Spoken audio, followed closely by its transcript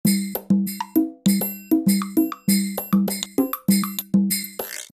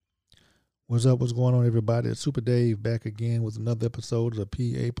What's up? What's going on, everybody? It's Super Dave back again with another episode of the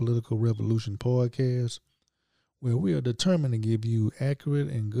PA Political Revolution podcast, where we are determined to give you accurate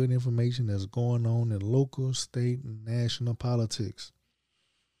and good information that's going on in local, state, and national politics.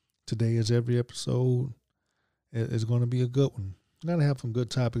 Today, as every episode, is going to be a good one. I'm going to have some good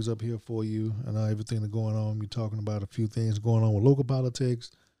topics up here for you. I know everything that's going on. We're talking about a few things going on with local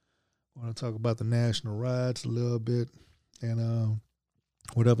politics. I want to talk about the national riots a little bit, and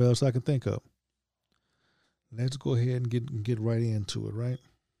whatever else I can think of. Let's go ahead and get right into it, right?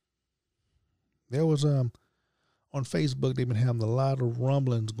 There was on Facebook, they've been having a lot of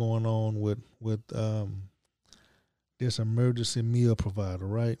rumblings going on with this emergency meal provider,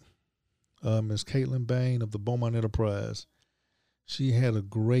 right? Ms. Caitlin Bain of the Beaumont Enterprise. She had a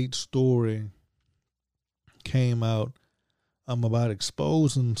great story came out about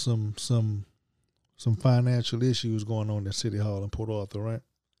exposing some financial issues going on at City Hall in Port Arthur, right?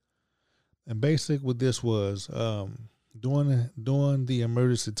 And basically what this was, during the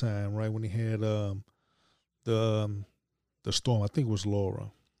emergency time, right, when he had the storm, I think it was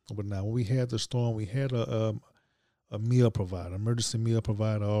Laura. But now when we had the storm, we had a meal provider, emergency meal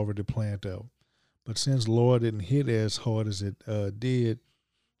provider already planned out. But since Laura didn't hit as hard as it did,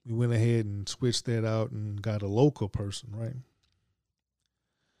 we went ahead and switched that out and got a local person, right?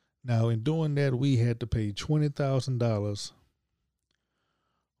 Now, in doing that, we had to pay $20,000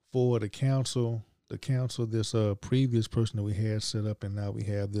 for the council this previous person that we had set up, and now we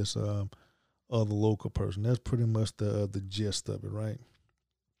have this other local person. That's pretty much the gist of it, right?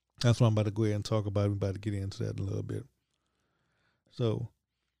 That's what I'm about to go ahead and talk about. We're about to get into that in a little bit. So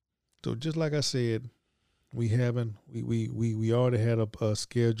just like I said, we already had a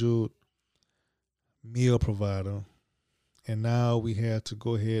scheduled meal provider. And now we had to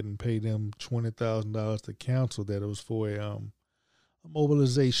go ahead and pay them $20,000 to council that it was for a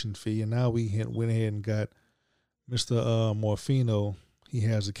mobilization fee. And now we went ahead and got Mr. Morfino. He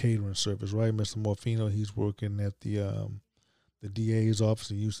has a catering service, right? Mr. Morfino, he's working at the DA's office.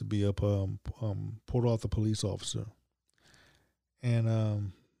 He used to be a Port Arthur police officer. And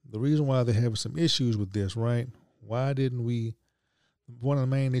the reason why they're having some issues with this, right? One of the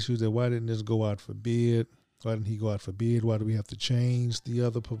main issues is that why didn't this go out for bid? Why didn't he go out for bid? Why do we have to change the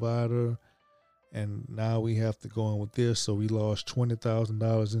other provider? And now we have to go on with this. So we lost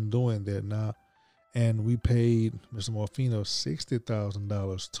 $20,000 in doing that now. And we paid Mr. Morfino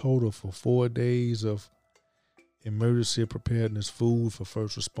 $60,000 total for 4 days of emergency preparedness food for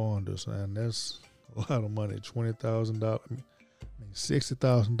first responders. And that's a lot of money, $20,000.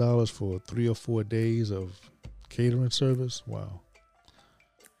 $60,000 for 3 or 4 days of catering service. Wow.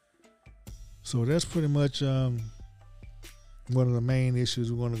 So that's pretty much one of the main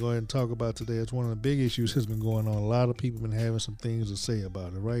issues we're going to go ahead and talk about today. It's one of the big issues that's been going on. A lot of people have been having some things to say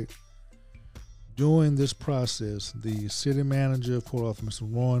about it, right? During this process, the city manager of Port Arthur, Mr.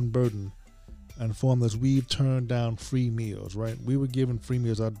 Ron Burton, informed us we've turned down free meals, right? We were given free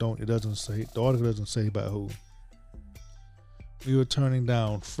meals. It doesn't say, the article doesn't say by who. We were turning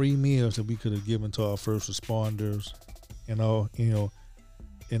down free meals that we could have given to our first responders and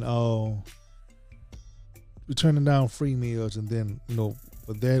we're turning down free meals, and then,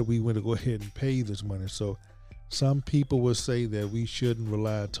 for that we went to go ahead and pay this money. So some people would say that we shouldn't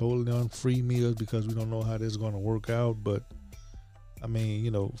rely totally on free meals because we don't know how this is going to work out. But I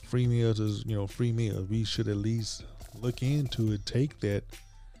mean, free meals is, free meals. We should at least look into it, take that,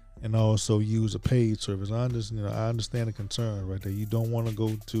 and also use a paid service. I understand the concern right there. You don't want to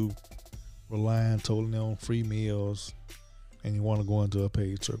go to relying totally on free meals and you want to go into a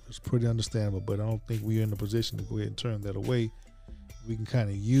paid service. Pretty understandable, but I don't think we're in a position to go ahead and turn that away. We can kind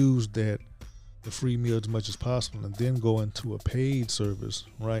of use the free meal as much as possible and then go into a paid service,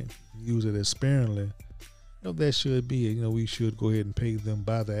 right? Use it as sparingly. That should be, we should go ahead and pay them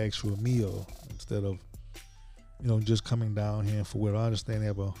by the actual meal instead of, just coming down here for what I understand they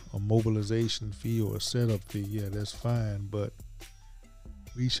have a mobilization fee or a setup fee. Yeah, that's fine, but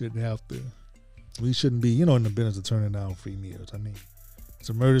we shouldn't be, in the business of turning down free meals. I mean, it's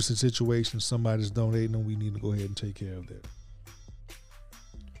an emergency situation. Somebody's donating them. We need to go ahead and take care of that.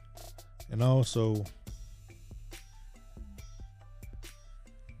 And also,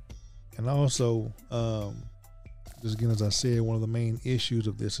 just again, as I said, one of the main issues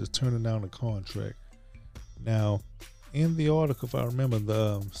of this is turning down the contract. Now, in the article, if I remember,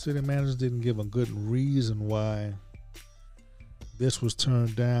 the city manager didn't give a good reason why this was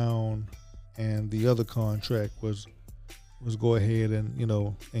turned down and the other contract was go ahead and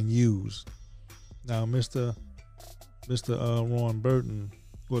and used. Now, Mr. Ron Burton,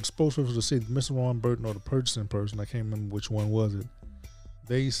 well, the spokesperson for the city, Mr. Ron Burton, or the purchasing person, I can't remember which one was it,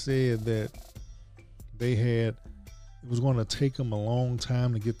 they said that it was going to take them a long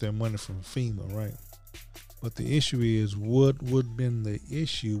time to get their money from FEMA, right? But the issue is, what would have been the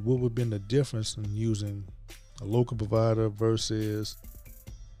issue? What would have been the difference in using a local provider versus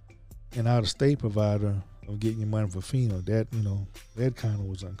an out-of-state provider of getting your money for FEMA? That kind of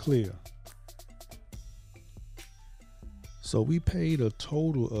was unclear. So we paid a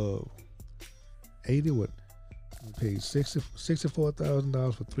total of We paid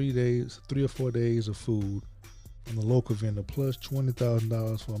 $64,000 for 3 or 4 days of food from the local vendor, plus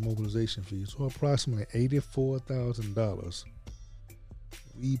 $20,000 for a mobilization fee. So approximately $84,000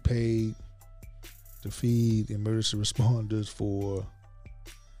 we paid to feed emergency responders for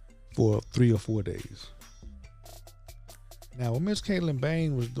 3 or 4 days. Now, what Miss Caitlin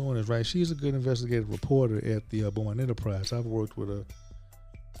Bain was doing is right. She's a good investigative reporter at the Beaumont Enterprise. I've worked with her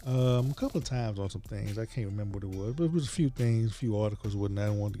a couple of times on some things. I can't remember what it was, but it was a few things, a few articles, whatnot.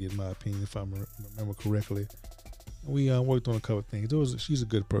 I wanted to get my opinion if I remember correctly. We worked on a couple of things. She's a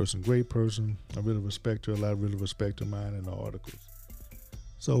good person, great person. I really respect her. A lot of really respect her mind in the articles.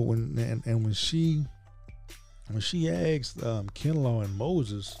 So when she asked Kinlaw and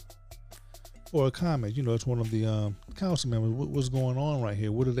Moses for a comment, it's one of the council members, what's going on right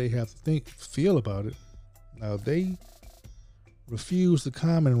here? What do they have to feel about it? Now, they refused to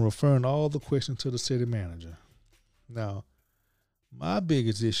comment and referring all the questions to the city manager. Now, my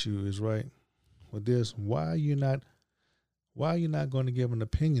biggest issue is, right, with this, why are you not going to give an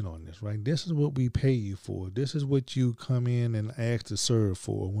opinion on this, right? This is what we pay you for. This is what you come in and ask to serve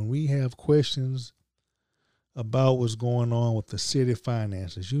for. When we have questions about what's going on with the city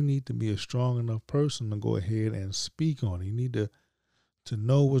finances, you need to be a strong enough person to go ahead and speak on it. You need to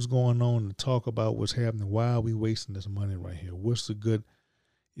know what's going on and talk about what's happening. Why are we wasting this money right here? What's the good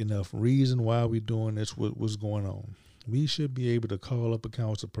enough reason why we're doing this? What's going on? We should be able to call up a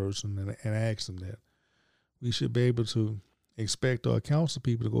council person and ask them that. We should be able to expect our council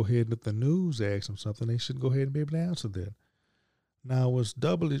people to go ahead and if the news asks them something, they should go ahead and be able to answer that. Now, what's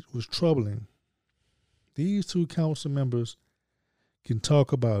troubling, these two council members can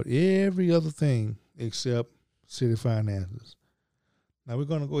talk about every other thing except city finances. Now, we're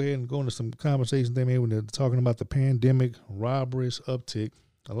going to go ahead and go into some conversations they made when they're talking about the pandemic, robberies, uptick,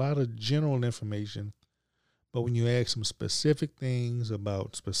 a lot of general information. But when you ask some specific things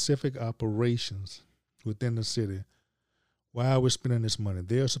about specific operations within the city, why we're spending this money,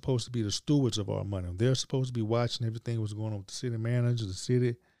 they're supposed to be the stewards of our money. They're supposed to be watching everything that's going on with the city manager, the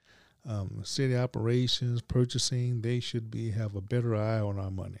city operations, purchasing. They should have a better eye on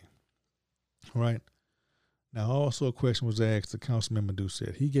our money, right? Now, also a question was asked, the council member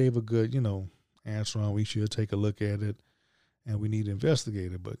said. He gave a good, answer on we should take a look at it and we need to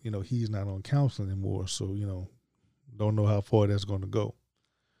investigate it. But, he's not on council anymore, so, don't know how far that's going to go.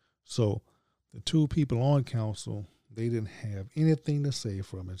 So the two people on council, they didn't have anything to say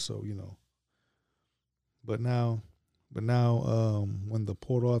from it. So, but now when the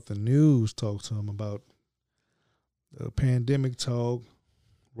Port Arthur News talked to him about the pandemic talk,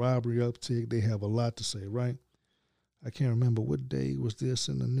 robbery uptick, they have a lot to say, right? I can't remember what day was this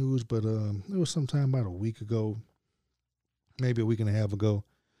in the news, but it was sometime about a week ago, maybe a week and a half ago.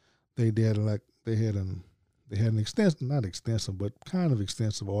 They had an extensive, not extensive, but kind of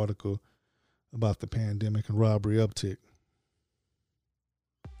extensive article about the pandemic and robbery uptick.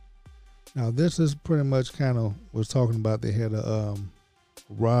 Now, this is pretty much kind of was talking about they had a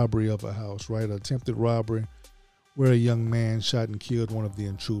robbery of a house, right? An attempted robbery where a young man shot and killed one of the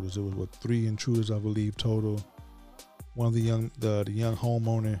intruders. It was 3 intruders, I believe, total. One of the young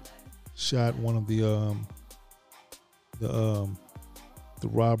homeowner shot one of the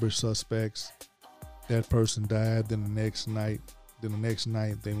robbery suspects. That person died. Then the next night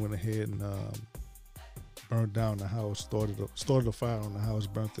they went ahead and burned down the house, started a fire on the house,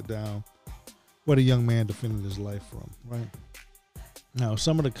 burnt it down. Where the young man defended his life from, right? Now,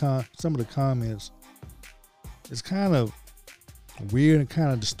 some of the comments, it's kind of weird and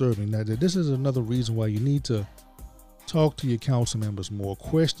kind of disturbing. That this is another reason why you need to talk to your council members more,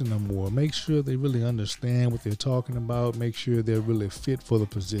 question them more, make sure they really understand what they're talking about, make sure they're really fit for the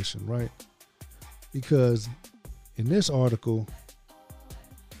position, right? Because in this article,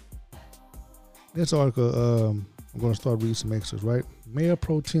 I'm going to start reading some extras, right? Mayor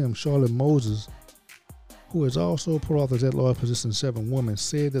Pro Tem Charlotte Moses, who is also Port Arthur's at-large position 7 woman,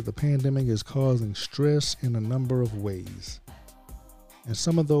 said that the pandemic is causing stress in a number of ways. And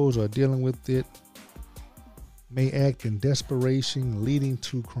some of those are dealing with it may act in desperation, leading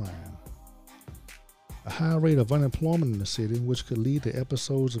to crime. A high rate of unemployment in the city, which could lead to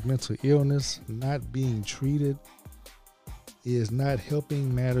episodes of mental illness not being treated, is not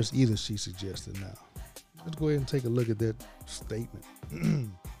helping matters either, she suggested. Now, let's go ahead and take a look at that statement.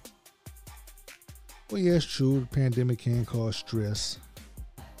 Well, yeah, it's true. The pandemic can cause stress,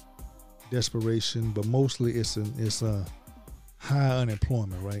 desperation, but mostly it's a high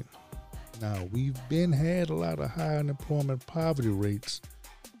unemployment, right? Now, we've had a lot of high unemployment poverty rates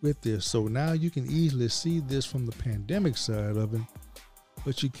with this. So now you can easily see this from the pandemic side of it,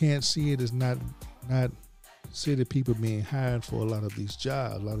 but you can't see it as not city people being hired for a lot of these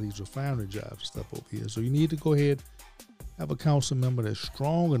jobs, a lot of these refinery jobs and stuff over here. So you need to go ahead, have a council member that's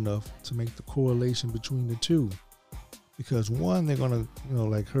strong enough to make the correlation between the two. Because one, they're going to,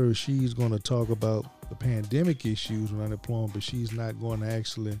 like her, she's going to talk about the pandemic issues with unemployment, but she's not going to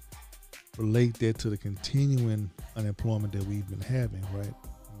actually relate that to the continuing unemployment that we've been having, right?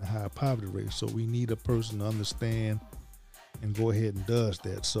 And the high poverty rate. So we need a person to understand and go ahead and does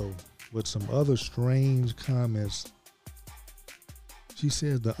that. So with some other strange comments, she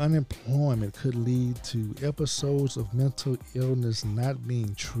says the unemployment could lead to episodes of mental illness not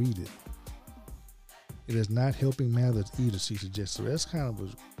being treated. It is not helping matters either, she suggests. So that's kind of a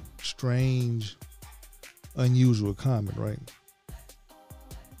strange, unusual comment, right?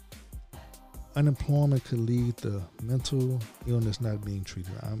 Unemployment could lead to mental illness not being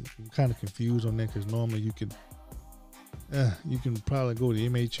treated. I'm kind of confused on that because normally you can probably go to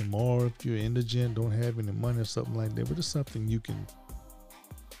MHMR if you're indigent, don't have any money or something like that, but it's something you can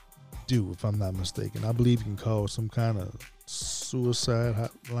do, if I'm not mistaken. I believe you can call some kind of suicide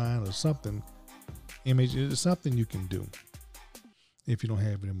hotline or something. It's something you can do if you don't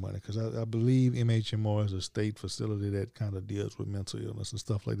have any money, because I believe MHMR is a state facility that kind of deals with mental illness and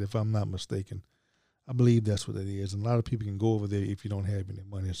stuff like that, if I'm not mistaken. I believe that's what it is, and a lot of people can go over there if you don't have any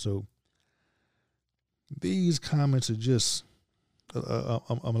money. So these comments are just a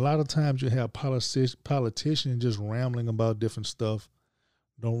lot of times you have politicians just rambling about different stuff,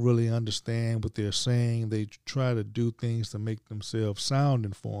 don't really understand what they're saying. They try to do things to make themselves sound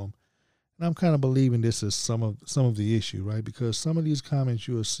informed. And I'm kind of believing this is some of the issue, right? Because some of these comments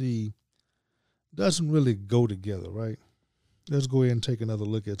you'll see doesn't really go together, right? Let's go ahead and take another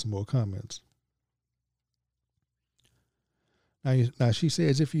look at some more comments. Now she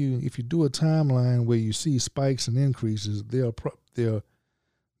says if you do a timeline where you see spikes and increases, there'll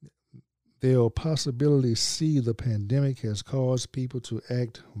possibility see the pandemic has caused people to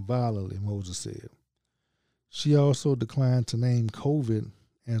act violently, Moses said. She also declined to name COVID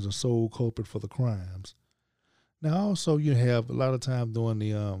as a sole culprit for the crimes. Now, also, you have a lot of time during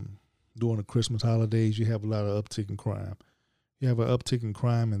the Christmas holidays, you have a lot of uptick in crime. You have an uptick in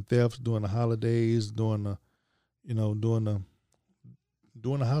crime and theft during the holidays, during the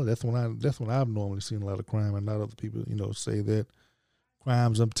holiday. That's when I've normally seen a lot of crime, and a lot of other people, say that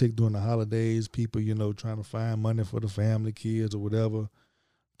crimes uptick during the holidays. People, trying to find money for the family, kids, or whatever,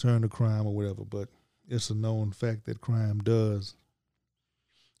 turn to crime or whatever. But it's a known fact that crime does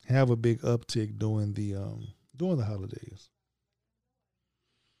have a big uptick during the holidays.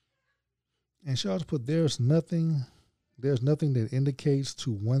 And she also put, there's nothing that indicates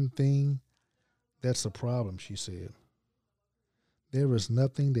to one thing that's a problem, she said. There is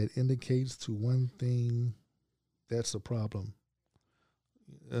nothing that indicates to one thing that's a problem.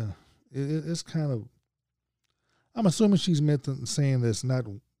 It's kind of, I'm assuming she's saying that's not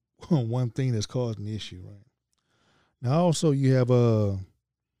one thing that's causing the issue, right? Now, also, you have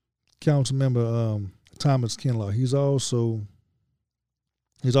Council Member Thomas Kinlaw. He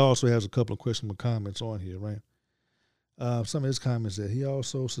also has a couple of questionable comments on here, right? Some of his comments that he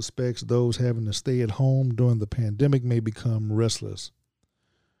also suspects those having to stay at home during the pandemic may become restless.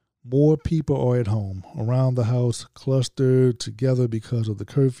 More people are at home, around the house, clustered together because of the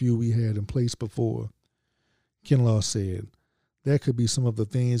curfew we had in place before, Kinlaw said. That could be some of the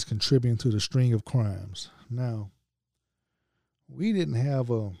things contributing to the string of crimes. Now, we didn't have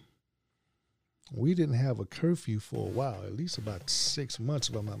a curfew for a while, at least about 6 months,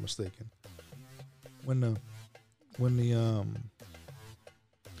 if I'm not mistaken. When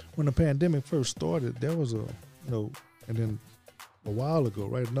the pandemic first started, there was and then a while ago,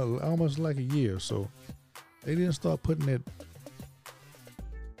 right? Almost like a year. So they didn't start putting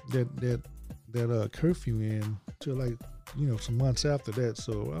that curfew in till some months after that.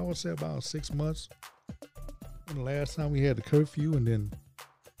 So I would say about 6 months when the last time we had the curfew, and then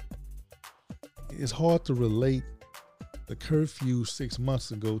it's hard to relate the curfew 6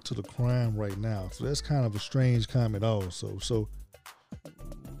 months ago to the crime right now. So that's kind of a strange comment also. So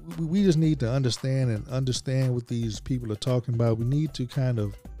we just need to understand what these people are talking about. We need to kind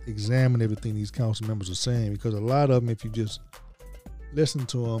of examine everything these council members are saying, because a lot of them, if you just listen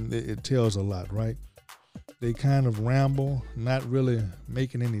to them, it tells a lot, right? they kind of ramble, not really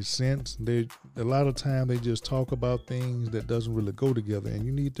making any sense. They a lot of time they just talk about things that doesn't really go together, and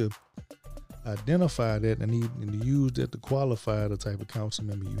you need to identify that and use that to qualify the type of council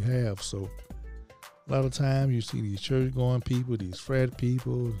member you have. So a lot of times you see these church going people, these frat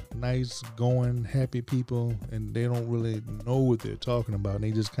people, nice going, happy people, and they don't really know what they're talking about. And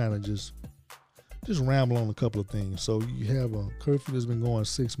they just kind of just ramble on a couple of things. So you have a curfew that's been going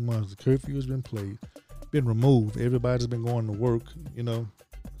 6 months. The curfew has been been removed. Everybody's been going to work,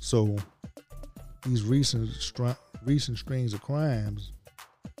 So these recent strings of crimes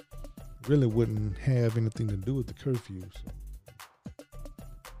really wouldn't have anything to do with the curfew. So.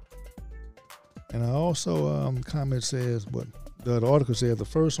 And I also, comment says, but the article says the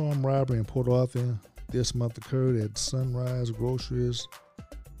first armed robbery in Port Arthur this month occurred at Sunrise Groceries,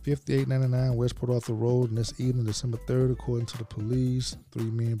 5899 West Port Arthur Road, and this evening, December 3rd, according to the police. 3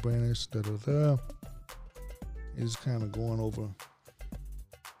 men brandished, It's kind of going over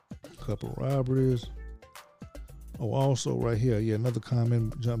a couple of robberies. Oh, also right here, another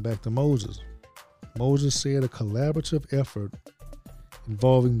comment, jump back to Moses. Moses said a collaborative effort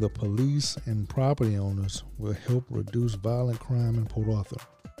involving the police and property owners will help reduce violent crime in Port Arthur.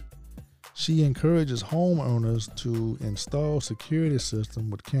 She encourages homeowners to install security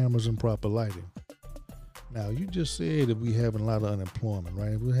systems with cameras and proper lighting. Now, you just said that we have a lot of unemployment,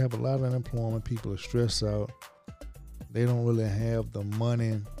 right? If we have a lot of unemployment, people are stressed out. They don't really have the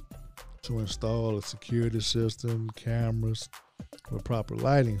money to install a security system, cameras, with proper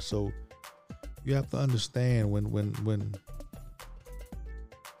lighting. So you have to understand when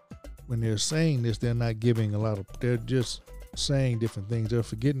they're saying this, they're not giving they're just saying different things. They're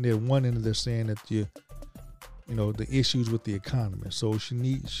forgetting that one end they're saying that the issues with the economy. So she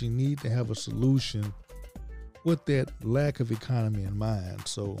need to have a solution with that lack of economy in mind.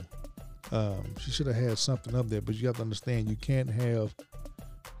 So she should have had something up there, but you have to understand you can't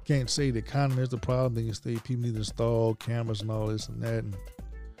say the economy is the problem, then you say people need to install cameras and all this and that, and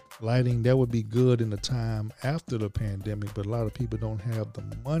lighting. That would be good in the time after the pandemic, but a lot of people don't have the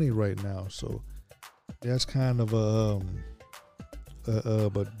money right now. So that's kind of a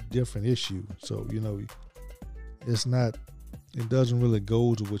different issue. So, it doesn't really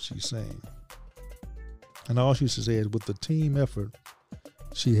go to what she's saying. And all she should say is with the team effort,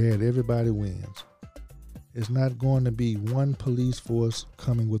 she had everybody wins. It's not going to be one police force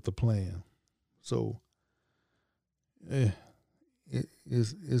coming with the plan. So it's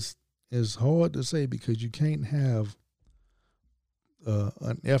hard to say because you can't have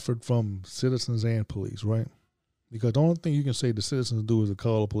an effort from citizens and police, right? Because the only thing you can say the citizens do is to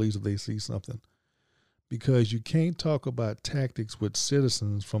call the police if they see something. Because you can't talk about tactics with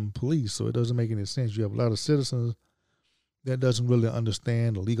citizens from police, so it doesn't make any sense. You have a lot of citizens that doesn't really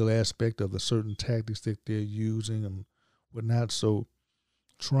understand the legal aspect of the certain tactics that they're using and whatnot. So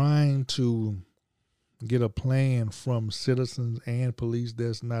trying to get a plan from citizens and police,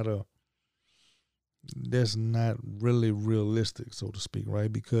 that's not really realistic, so to speak,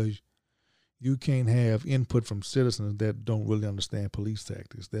 right? Because you can't have input from citizens that don't really understand police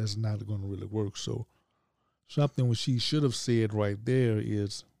tactics. That's not going to really work. So something what she should have said right there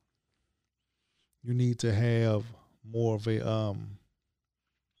is you need to have more of a,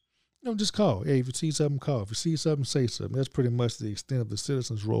 just call. Hey, if you see something, call. If you see something, say something. That's pretty much the extent of the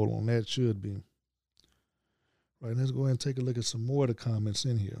citizens' role on that should be. Right, let's go ahead and take a look at some more of the comments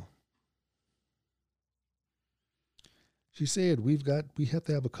in here. She said, we have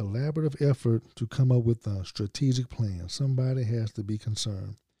to have a collaborative effort to come up with a strategic plan. Somebody has to be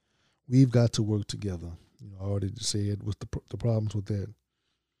concerned. We've got to work together. I already said what's the problems with that.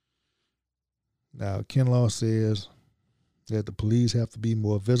 Now, Ken Law says that the police have to be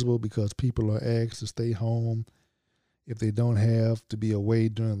more visible because people are asked to stay home if they don't have to be away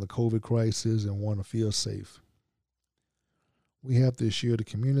during the COVID crisis and want to feel safe. We have to assure the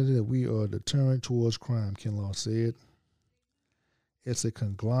community that we are a deterrent towards crime, Ken Law said. It's a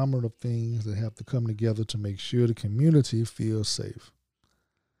conglomerate of things that have to come together to make sure the community feels safe.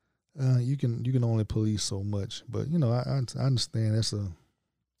 You can only police so much, but I understand that's a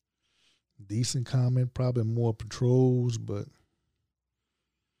decent comment. Probably more patrols, but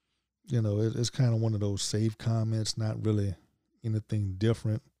it's kind of one of those safe comments, not really anything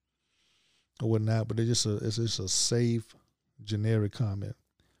different or whatnot. But it's just a safe, generic comment.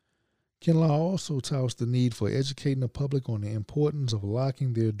 Ken Law also touts the need for educating the public on the importance of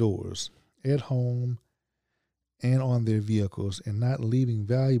locking their doors at home and on their vehicles and not leaving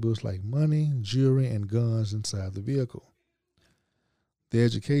valuables like money, jewelry, and guns inside the vehicle. The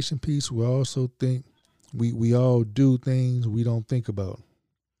education piece, we also think we all do things we don't think about.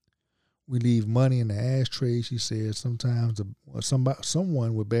 We leave money in the ashtray, she said. Sometimes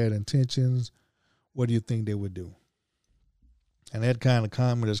someone with bad intentions, what do you think they would do? And that kind of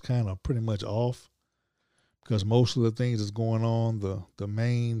comment is kind of pretty much off, because most of the things that's going on, the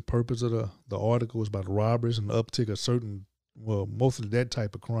main purpose of the article is about robberies and the uptick of certain, well, mostly that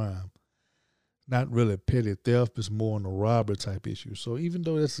type of crime. Not really petty theft, it's more on the robbery type issue. So even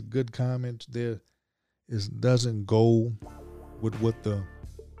though that's a good comment, it doesn't go with what the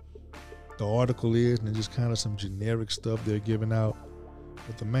article is, and it's just kind of some generic stuff they're giving out.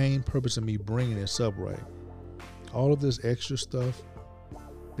 But the main purpose of me bringing this up, right, all of this extra stuff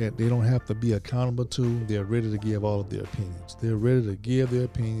that they don't have to be accountable to, they're ready to give all of their opinions. They're ready to give their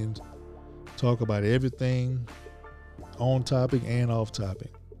opinions, talk about everything on topic and off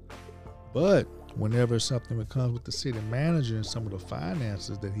topic. But whenever something comes with the city manager and some of the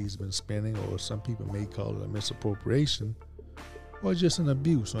finances that he's been spending, or some people may call it a misappropriation, or just an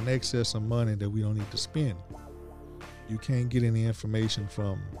abuse, or an excess of money that we don't need to spend, you can't get any information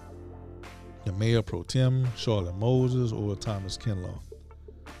from the Mayor Pro Tem, Charlotte Moses, or Thomas Kinlaw.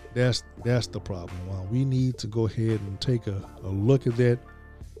 That's the problem. Well, we need to go ahead and take a look at that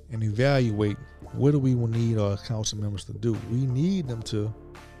and evaluate what do we need our council members to do. We need them to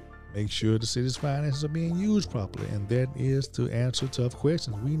make sure the city's finances are being used properly, and that is to answer tough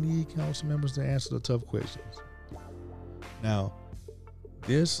questions. We need council members to answer the tough questions. Now,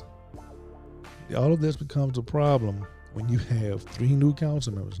 all of this becomes a problem when you have 3 new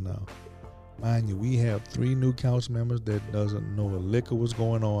council members now. Mind you, we have 3 new council members that doesn't know a lick of what's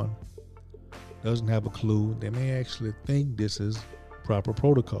going on, doesn't have a clue. They may actually think this is proper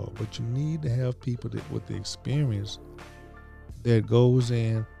protocol, but you need to have people with the experience that goes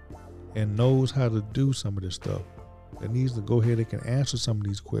in and knows how to do some of this stuff, that needs to go ahead and can answer some of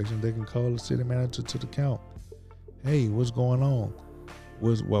these questions. They can call the city manager to the count. Hey, what's going on?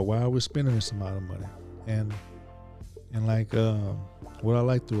 Why are we spending this amount of money? And like what I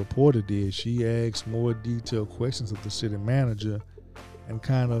like the reporter did, she asked more detailed questions of the city manager, and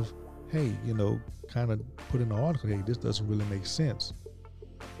kind of put in the article, hey, this doesn't really make sense.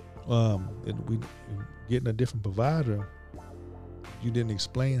 We getting a different provider. You didn't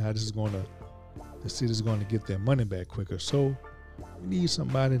explain how the city's going to get their money back quicker. So we need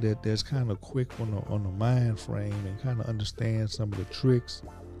somebody that's kind of quick on the mind frame and kind of understands some of the tricks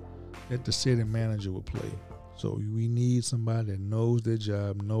that the city manager will play. So we need somebody that knows their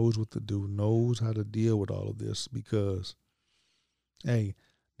job, knows what to do, knows how to deal with all of this, because, hey,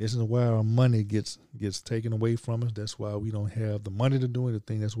 this is why our money gets taken away from us. That's why we don't have the money to do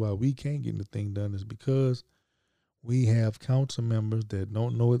anything. That's why we can't get anything done, is because we have council members that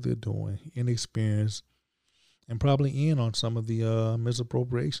don't know what they're doing, inexperienced, and probably in on some of the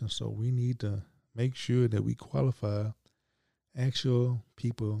misappropriation. So we need to make sure that we qualify actual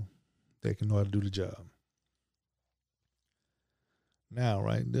people that can know how to do the job. Now,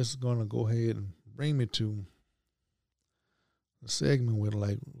 right, this is going to go ahead and bring me to a segment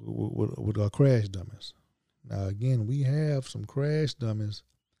with our crash dummies. Now, again, we have some crash dummies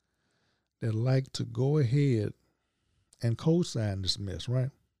that like to go ahead and co-sign this mess, right?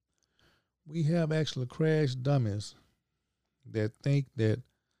 We have actually crash dummies that think that'll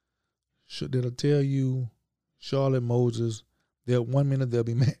tell you Charlotte Moses, that 1 minute they'll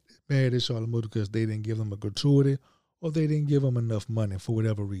be mad at Charlotte Moses because they didn't give them a gratuity, or they didn't give them enough money for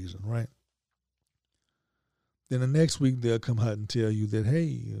whatever reason, right? Then the next week they'll come out and tell you that,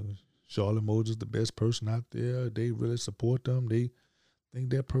 hey, Charlotte Moses is the best person out there. They really support them. They think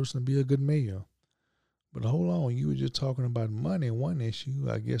that person will be a good mayor. But hold on, you were just talking about money, one issue.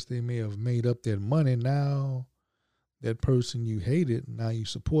 I guess they may have made up that money. Now that person you hated, now you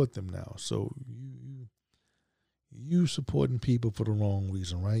support them now. So you supporting people for the wrong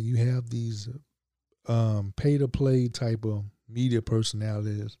reason, right? You have these pay-to-play type of media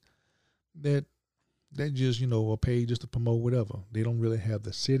personalities that just, are paid just to promote whatever. They don't really have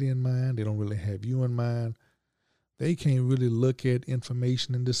the city in mind. They don't really have you in mind. They can't really look at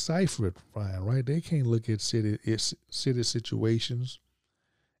information and decipher it fine, right? They can't look at city situations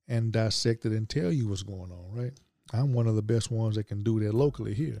and dissect it and tell you what's going on, right? I'm one of the best ones that can do that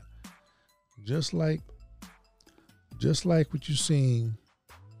locally here. Just like what you're seeing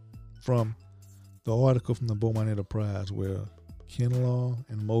from the article from the Beaumont Enterprise, where Kinlaw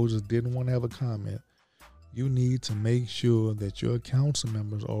and Moses didn't want to have a comment. You need to make sure that your council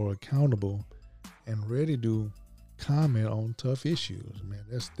members are accountable and ready to comment on tough issues, man.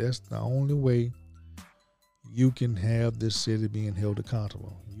 That's the only way you can have this city being held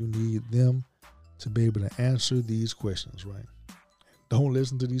accountable. You need them to be able to answer these questions, right? Don't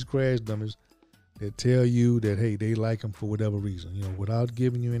listen to these crash dummies that tell you that, hey, they like them for whatever reason, without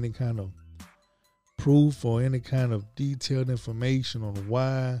giving you any kind of proof or any kind of detailed information on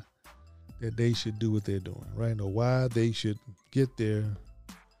why that they should do what they're doing, right? Or why they should get their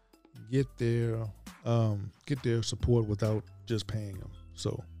support without just paying them.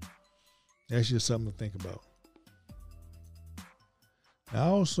 So that's just something to think about.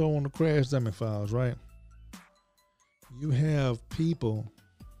 Now, also on the crash dummy files, right? You have people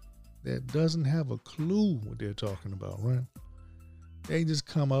that doesn't have a clue what they're talking about, right? They just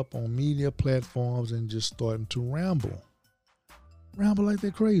come up on media platforms and just starting to ramble like they're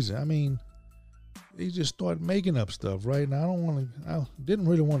crazy. I mean, they just start making up stuff, right? Now, I didn't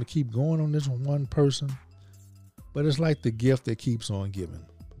really want to keep going on this one person, but it's like the gift that keeps on giving.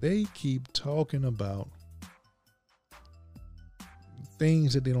 They keep talking about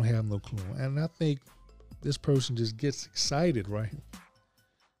things that they don't have no clue on. And I think this person just gets excited, right?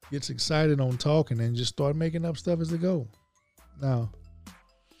 Gets excited on talking and just start making up stuff as they go. Now,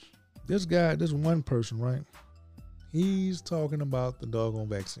 this one person, right? He's talking about the doggone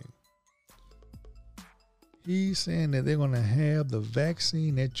vaccine. He's saying that they're going to have the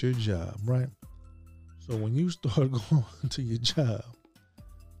vaccine at your job, right? So when you start going to your job,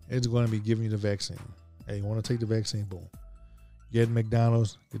 it's going to be giving you the vaccine. Hey, you want to take the vaccine? Boom. You at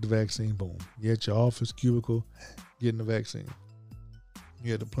McDonald's, get the vaccine, boom. You at your office cubicle, getting the vaccine.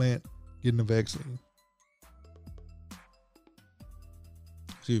 You at the plant, getting the vaccine.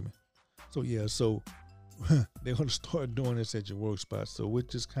 Excuse me. So they're going to start doing this at your work spot. So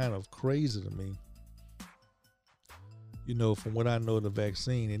which is kind of crazy to me. From what I know, the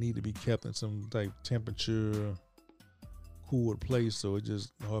vaccine, it need to be kept in some type temperature, cool place. So it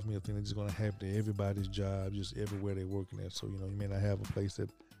just hard for me to think it's just going to happen to everybody's job, just everywhere they're working at. So, you may not have a place that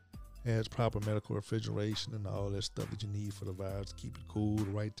has proper medical refrigeration and all that stuff that you need for the virus to keep it cool, the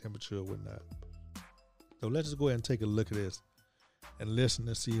right temperature or whatnot. So let's just go ahead and take a look at this and listen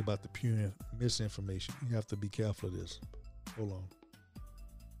to see about the pure misinformation. You have to be careful of this. Hold on.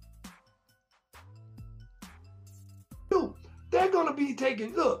 They're going to be they're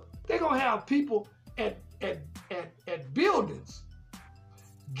going to have people at buildings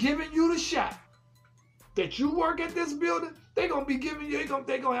giving you the shot. That you work at this building, they're going to be giving you, they're going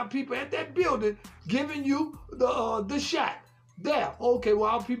to have people at that building giving you the shot. There. Okay,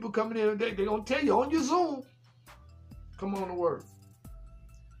 well, our people coming in, they're going to tell you on your Zoom, come on to work.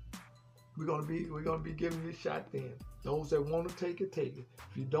 We're going to be giving you a shot then. Those that want to take it, take it.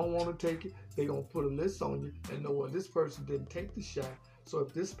 If you don't want to take it, they're going to put a list on you and know, well, this person didn't take the shot. So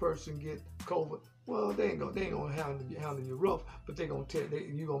if this person get COVID, well, they ain't gonna handle you rough, but they're going to tell you,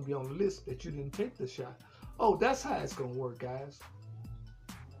 you're going to be on the list that you didn't take the shot. Oh, that's how it's going to work, guys.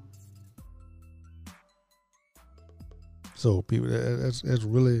 So people, that's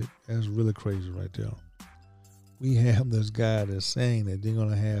really crazy right there. We have this guy that's saying that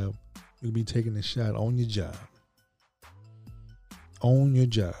you'll be taking the shot on your job. On your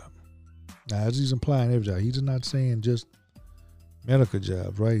job. Now, as he's implying every job, he's not saying just medical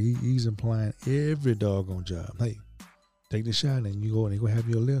jobs, right? He's implying every doggone job. Hey, take the shot and you go and they're going to have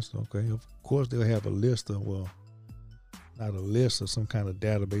your list, okay? Of course, they'll have a list of, well, not a list of some kind of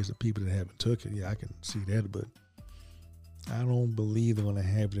database of people that haven't took it. Yeah, I can see that, but I don't believe they're going to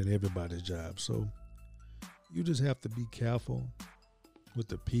have it at everybody's job. So you just have to be careful with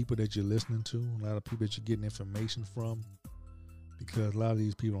the people that you're listening to, a lot of people that you're getting information from, because a lot of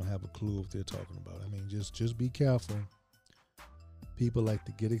these people don't have a clue what they're talking about. I mean, just be careful. People like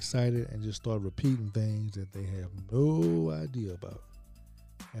to get excited and just start repeating things that they have no idea about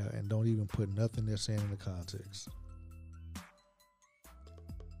and don't even put nothing they're saying in the context.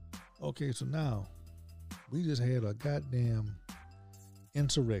 Okay, so now we just had a goddamn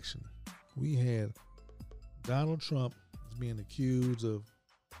insurrection. We had Donald Trump being accused of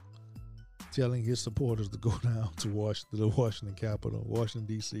telling his supporters to go down to the Washington Capitol, Washington,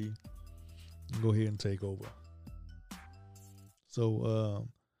 D.C., and go ahead and take over. So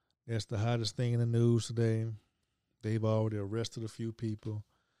that's the hottest thing in the news today. They've already arrested a few people.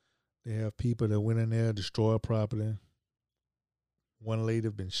 They have people that went in there, destroyed property. One lady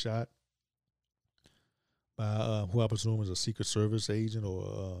has been shot by who I presume is a Secret Service agent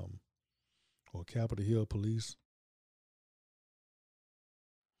or Capitol Hill police.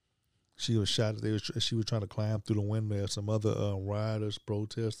 She was shot. She was trying to climb through the window. Some other rioters,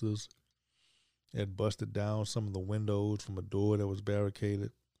 protesters, had busted down some of the windows from a door that was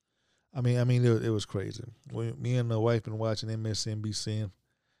barricaded. I mean, it was crazy. Me and my wife been watching MSNBC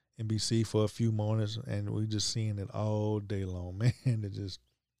for a few mornings, and we just seeing it all day long. Man, it just,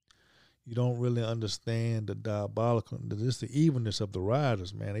 you don't really understand the diabolical, just the evilness of the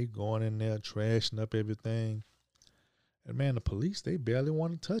rioters, man. They going in there trashing up everything. And man, the police, they barely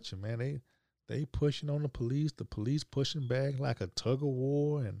want to touch them, man. They pushing on the police pushing back like a tug of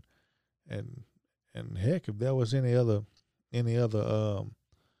war, and and heck, if there was any other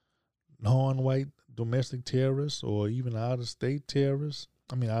non-white domestic terrorists or even out-of-state terrorists,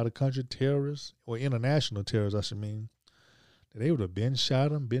 I mean out-of-country terrorists or international terrorists, I should mean, that they would have been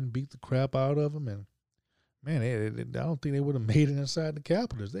shot them, been beat the crap out of them, and man, I don't think they would have made it inside the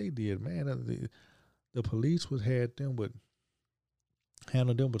Capitol as they did, man. The police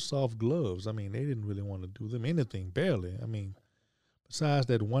handled them with soft gloves. I mean, they didn't really want to do them anything, barely. I mean, besides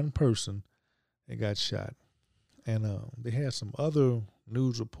that one person that got shot. And they had some other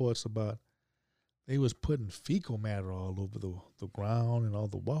news reports about they was putting fecal matter all over the ground and all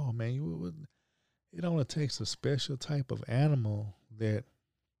the wall. Man, it only takes a special type of animal that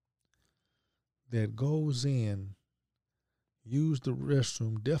goes in, use the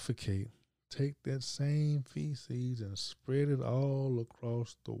restroom, defecate, take that same feces and spread it all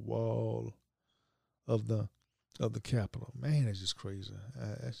across the wall of the Capitol. Man, it's just crazy.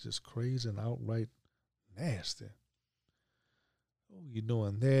 That's just crazy and outright nasty. Oh, you're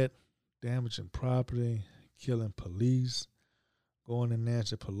doing that, damaging property, killing police, going in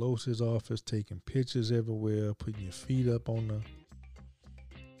Nancy Pelosi's office, taking pictures everywhere, putting your feet up on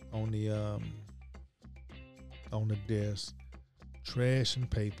the desk, trashing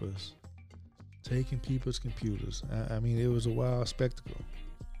papers, taking people's computers. I mean, it was a wild spectacle.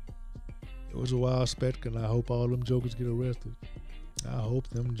 It was a wild spectacle, and I hope all them jokers get arrested. I hope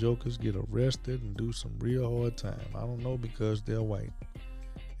them jokers get arrested and do some real hard time. I don't know, because they're white.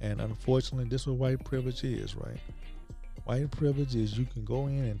 And unfortunately, this is what white privilege is, right? White privilege is you can go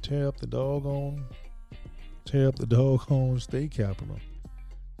in and tear up the doggone state capitol,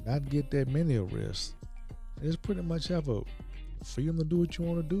 not get that many arrests. Just pretty much have a freedom to do what you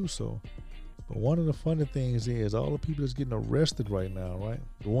want to do. So, but one of the funny things is all the people that's getting arrested right now, right?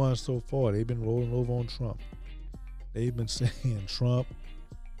 The ones so far, they've been rolling over on Trump. They've been saying Trump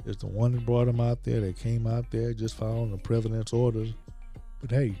is the one that brought him out there. They came out there just following the president's orders.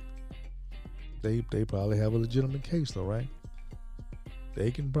 But hey, they probably have a legitimate case though, right?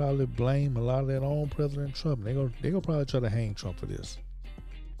 They can probably blame a lot of that on President Trump. They're gonna probably try to hang Trump for this.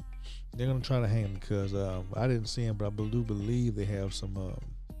 They're gonna try to hang him because I didn't see him, but I do believe they have some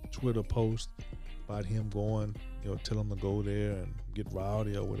Twitter posts about him going, tell him to go there and get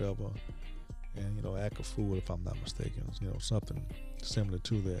rowdy or whatever, and act a fool if I'm not mistaken. Something similar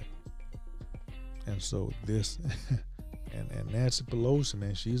to that. And so this. And Nancy Pelosi,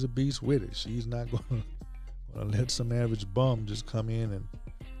 man, she's a beast with it. She's not gonna let some average bum just come in and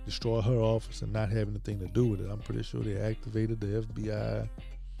destroy her office and not have anything to do with it. I'm pretty sure they activated the FBI,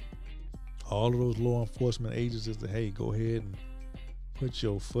 all of those law enforcement agencies to, hey, go ahead and put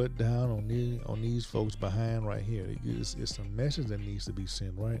your foot down on these folks behind right here. It's a message that needs to be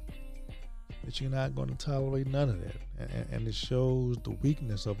sent, right? That you're not going to tolerate none of that. And it shows the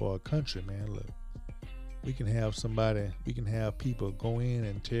weakness of our country, man. Look. We can have people go in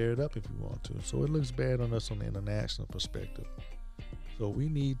and tear it up if we want to. So it looks bad on us on the international perspective. So we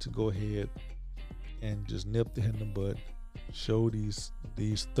need to go ahead and just nip the head in the butt, show these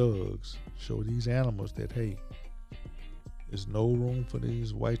thugs, show these animals that, hey, there's no room for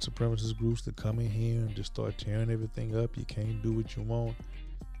these white supremacist groups to come in here and just start tearing everything up. You can't do what you want.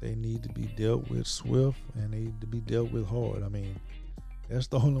 They need to be dealt with swift, and they need to be dealt with hard. I mean, that's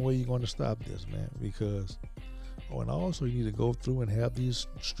the only way you're going to stop this, man. Because, and also you need to go through and have these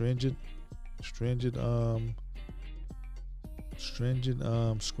stringent screening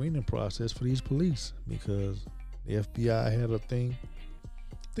process for these police. Because the FBI had a thing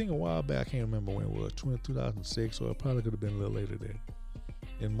a while back. I can't remember when it was, 2006, or it probably could have been a little later there.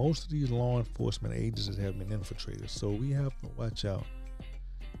 And most of these law enforcement agencies have been infiltrated, so we have to watch out.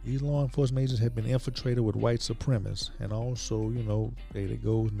 These law enforcement agents have been infiltrated with white supremacists, and also, it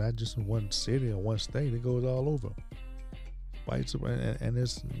goes not just in one city or one state, it goes all over. And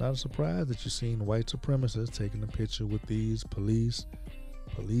it's not a surprise that you're seeing white supremacists taking a picture with these police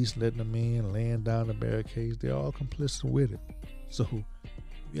letting them in, laying down the barricades. They're all complicit with it. So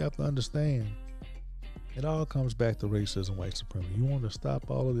you have to understand, it all comes back to racism, white supremacy. You want to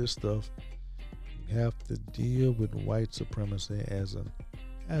stop all of this stuff, you have to deal with white supremacy as a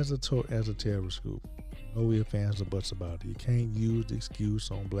terrorist group. No ifs, ands, or buts about it. You can't use the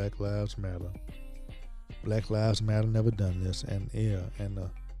excuse on Black Lives Matter. Black Lives Matter never done this, and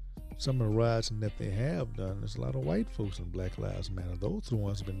some of the riots that they have done, there's a lot of white folks in Black Lives Matter. Those are the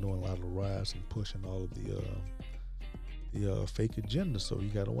ones who've been doing a lot of the riots and pushing all of the fake agenda. So you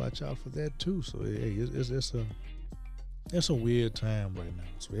got to watch out for that too. So hey, it's a weird time right now.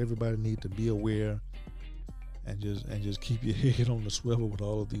 So everybody need to be aware and just keep your head on the swivel with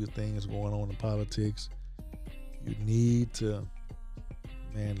all of these things going on in politics. You need to,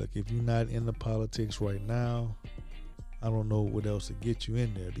 man, look, if you're not in the politics right now, I don't know what else to get you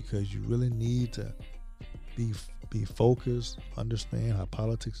in there, because you really need to be focused, understand how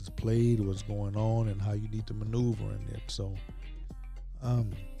politics is played, what's going on, and how you need to maneuver in it. So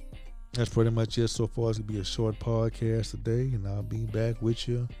that's pretty much it so far. It's going to be a short podcast today, and I'll be back with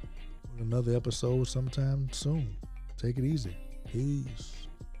you with another episode sometime soon. Take it easy. Peace.